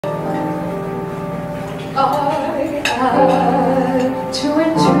had to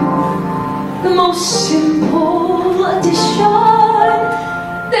endure the most simple addition,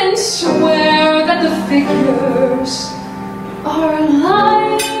 then swear that the figures are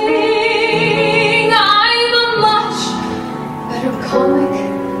lying. I'm a much better comic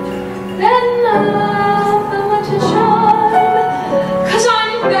than mathematician, 'cause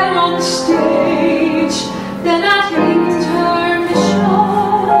I'm better on the stage than at intermission.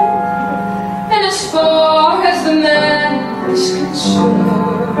 And as far as the man is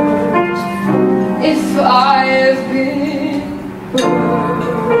concerned, if I've been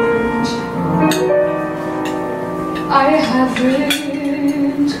burned, I haven't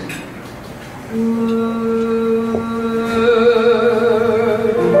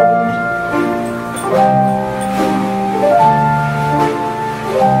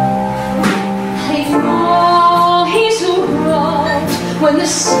when the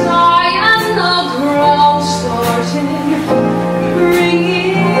sky and the ground started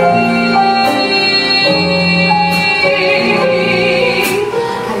ringing.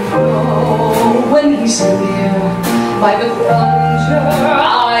 I know when he's near by the thunder